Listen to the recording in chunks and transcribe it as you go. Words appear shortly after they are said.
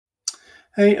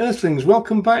Hey Earthlings,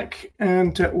 welcome back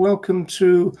and welcome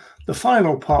to the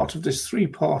final part of this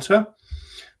three-parter.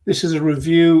 This is a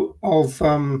review of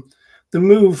the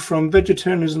move from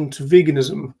vegetarianism to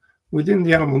veganism within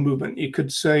the animal movement. You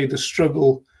could say the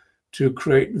struggle to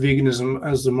create veganism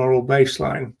as the moral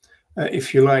baseline,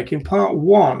 if you like. In part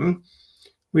one,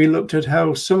 we looked at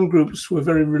how some groups were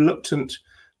very reluctant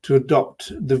to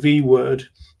adopt the V word,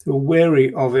 they were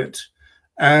wary of it,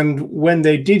 and when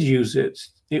they did use it,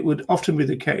 it would often be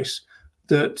the case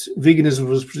that veganism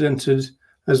was presented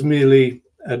as merely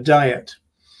a diet.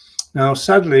 Now,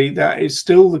 sadly, that is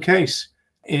still the case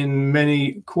in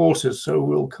many quarters, so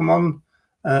we'll come on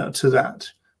to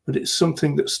that, but it's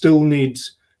something that still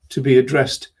needs to be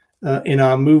addressed in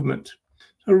our movement.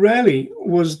 So rarely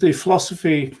was the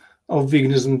philosophy of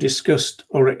veganism discussed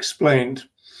or explained.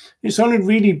 It's only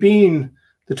really been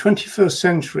the 21st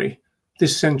century,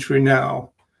 this century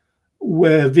now,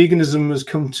 where veganism has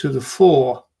come to the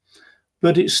fore,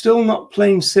 but it's still not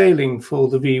plain sailing for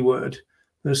the V word.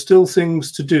 There's still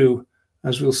things to do,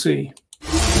 as we'll see.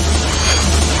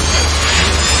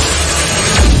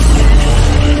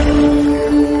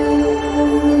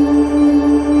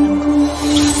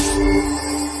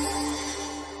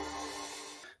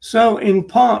 So in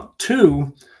part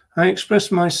two, I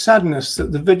expressed my sadness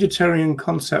that the vegetarian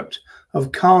concept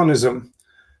of carnism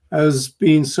has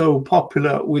been so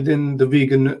popular within the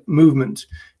vegan movement.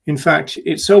 In fact,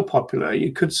 it's so popular,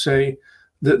 you could say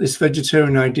that this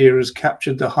vegetarian idea has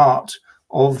captured the heart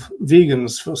of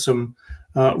vegans for some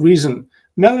reason.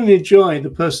 Melanie Joy, the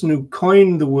person who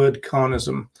coined the word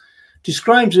carnism,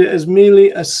 describes it as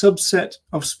merely a subset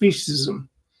of speciesism,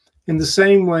 in the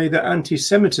same way that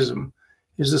anti-Semitism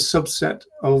is a subset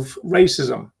of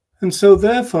racism. And so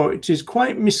therefore it is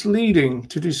quite misleading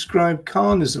to describe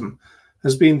carnism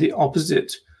as being the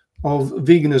opposite of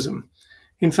veganism.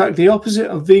 In fact, the opposite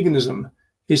of veganism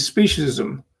is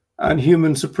speciesism and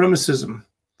human supremacism.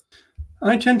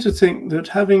 I tend to think that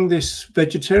having this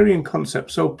vegetarian concept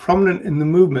so prominent in the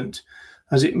movement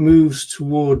as it moves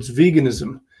towards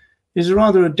veganism is a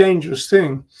rather a dangerous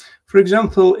thing. For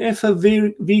example, if a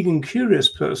vegan curious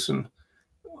person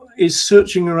is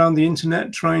searching around the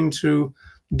internet trying to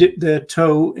dip their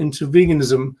toe into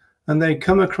veganism and they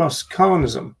come across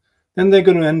carnism, then they're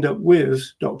going to end up with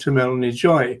Dr. Melanie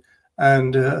Joy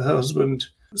and her husband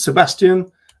Sebastian,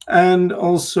 and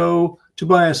also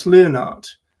Tobias Leonhardt.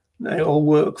 They all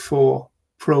work for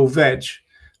Pro-Veg.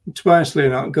 Tobias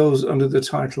Leonhardt goes under the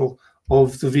title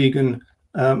of the vegan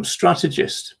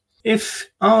strategist. If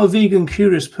our vegan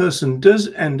curious person does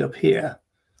end up here,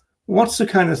 what's the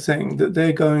kind of thing that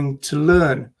they're going to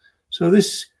learn? So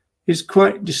this is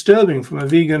quite disturbing from a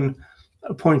vegan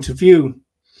point of view.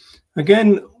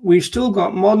 Again, we've still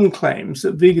got modern claims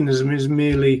that veganism is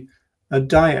merely a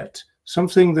diet,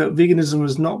 something that veganism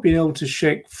has not been able to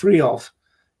shake free of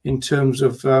in terms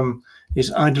of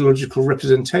its ideological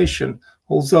representation,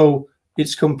 although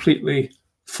it's completely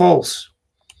false.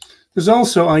 There's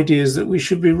also ideas that we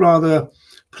should be rather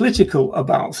political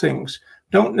about things.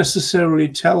 Don't necessarily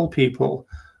tell people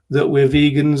that we're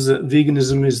vegans, that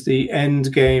veganism is the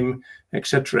end game,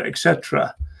 etc.,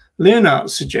 etc. Leonhardt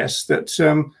suggests that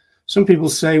some people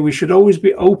say we should always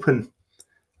be open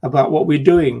about what we're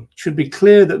doing. It should be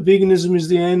clear that veganism is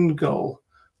the end goal,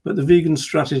 but the vegan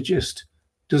strategist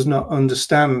does not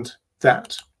understand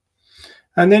that.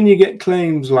 And then you get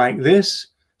claims like this: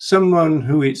 someone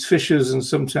who eats fishes and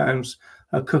sometimes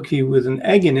a cookie with an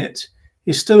egg in it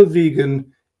is still a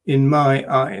vegan in my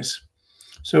eyes.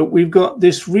 So we've got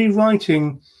this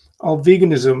rewriting of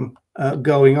veganism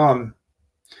going on.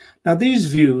 Now, these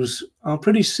views are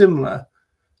pretty similar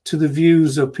to the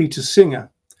views of Peter Singer,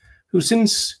 who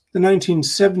since the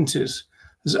 1970s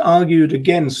has argued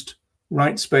against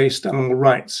rights-based animal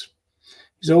rights.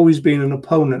 He's always been an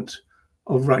opponent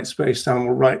of rights-based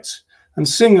animal rights, and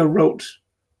Singer wrote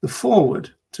the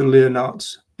foreword to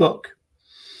Leonhardt's book.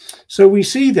 So we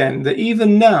see then that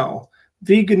even now,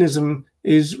 veganism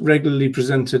is regularly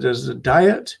presented as a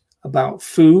diet about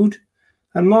food,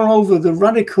 and moreover, the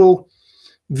radical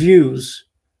views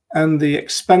and the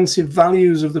expansive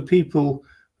values of the people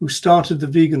who started the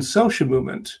vegan social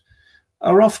movement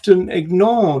are often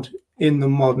ignored in the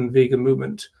modern vegan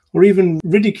movement, or even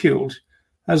ridiculed,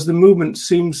 as the movement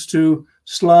seems to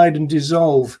slide and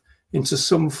dissolve into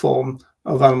some form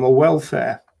of animal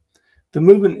welfare. The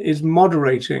movement is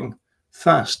moderating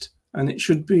fast, and it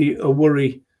should be a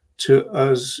worry to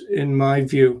us, in my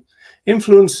view.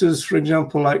 Influencers, for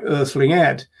example, like Earthling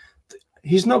Ed,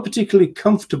 he's not particularly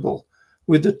comfortable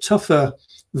with the tougher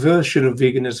version of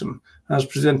veganism as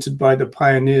presented by the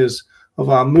pioneers of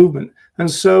our movement. And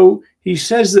so he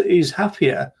says that he's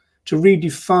happier to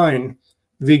redefine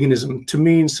veganism to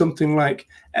mean something like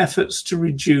efforts to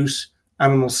reduce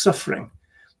animal suffering,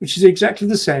 which is exactly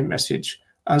the same message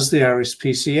as the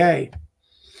RSPCA.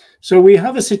 So we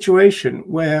have a situation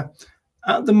where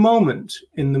at the moment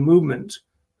in the movement,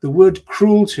 the word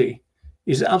cruelty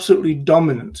is absolutely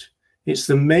dominant. It's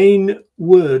the main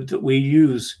word that we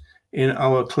use in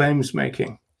our claims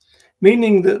making,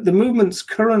 meaning that the movement's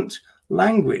current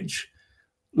language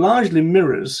largely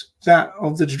mirrors that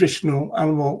of the traditional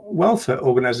animal welfare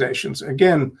organizations.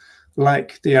 Again,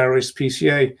 like the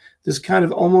RSPCA, there's kind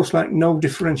of almost like no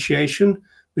differentiation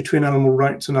between animal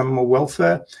rights and animal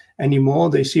welfare anymore.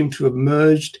 They seem to have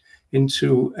merged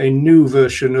into a new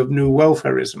version of new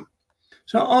welfarism.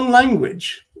 So on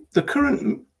language, the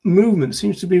current movement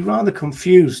seems to be rather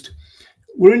confused.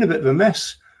 We're in a bit of a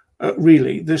mess,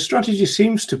 really. The strategy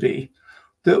seems to be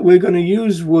that we're going to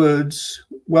use words,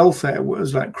 welfare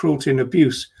words like cruelty and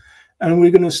abuse, and we're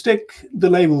going to stick the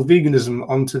label veganism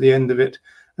onto the end of it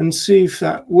and see if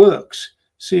that works,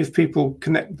 see if people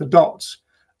connect the dots.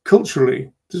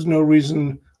 Culturally, there's no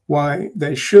reason why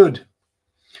they should.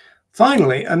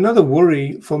 Finally, another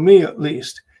worry, for me at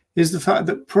least, is the fact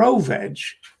that Pro-Veg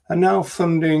are now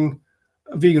funding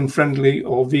vegan-friendly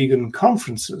or vegan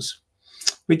conferences,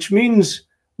 which means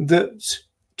that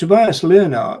Tobias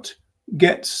Leonhardt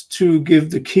gets to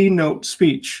give the keynote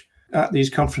speech at these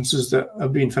conferences that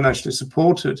have been financially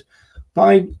supported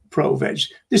by Pro-Veg.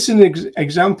 This is an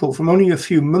example from only a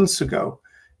few months ago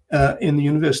in the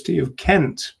University of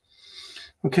Kent.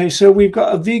 Okay, so we've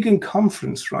got a vegan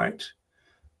conference, right?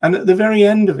 And at the very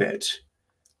end of it,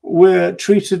 we're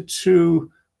treated to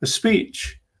a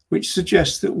speech which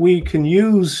suggests that we can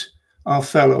use our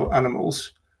fellow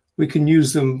animals. We can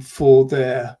use them for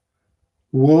their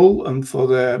wool and for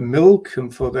their milk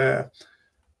and for their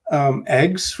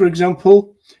eggs, for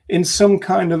example, in some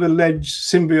kind of alleged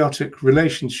symbiotic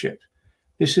relationship.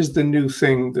 This is the new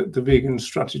thing that the vegan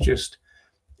strategist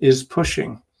is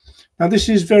pushing. Now, this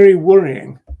is very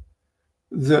worrying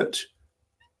that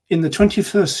in the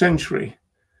 21st century,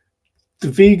 the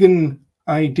vegan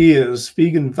ideas,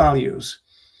 vegan values,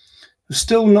 have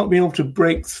still not been able to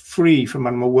break free from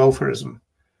animal welfarism.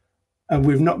 And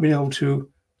we've not been able to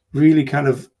really kind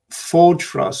of forge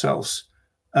for ourselves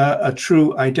a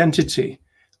true identity,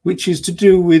 which is to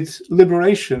do with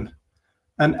liberation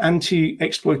and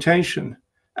anti-exploitation,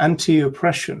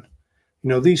 anti-oppression. You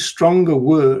know, these stronger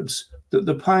words that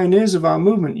the pioneers of our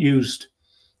movement used.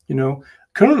 You know,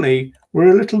 currently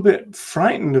we're a little bit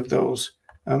frightened of those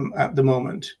at the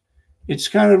moment. It's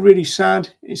kind of really sad,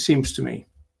 it seems to me.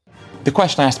 The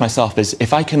question I ask myself is,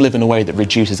 if I can live in a way that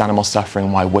reduces animal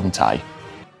suffering, why wouldn't I?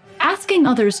 Asking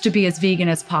others to be as vegan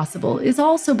as possible is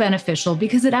also beneficial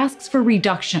because it asks for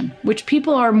reduction, which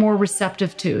people are more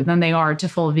receptive to than they are to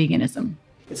full veganism.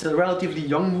 It's a relatively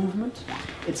young movement.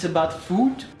 It's about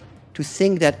food. To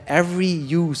think that every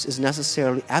use is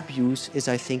necessarily abuse is,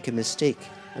 I think, a mistake.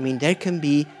 I mean, there can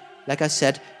be, like I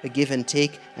said, a give and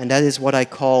take, and that is what I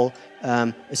call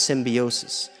a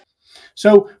symbiosis.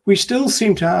 So we still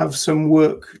seem to have some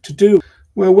work to do.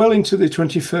 We're well into the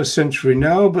 21st century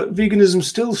now, but veganism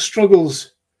still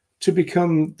struggles to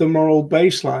become the moral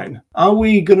baseline. Are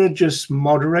we going to just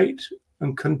moderate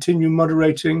and continue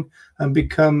moderating and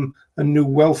become a new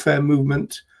welfare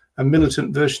movement, a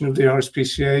militant version of the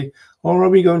RSPCA, or are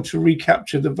we going to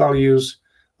recapture the values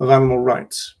of animal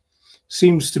rights?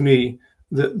 Seems to me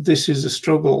that this is a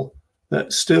struggle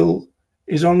that still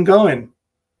is ongoing.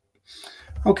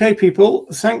 Okay, people,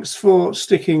 thanks for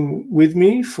sticking with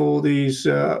me for these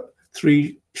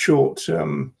 3 short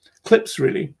clips,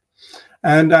 really.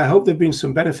 And I hope there've been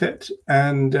some benefit.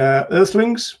 And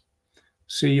Earthlings,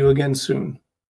 see you again soon.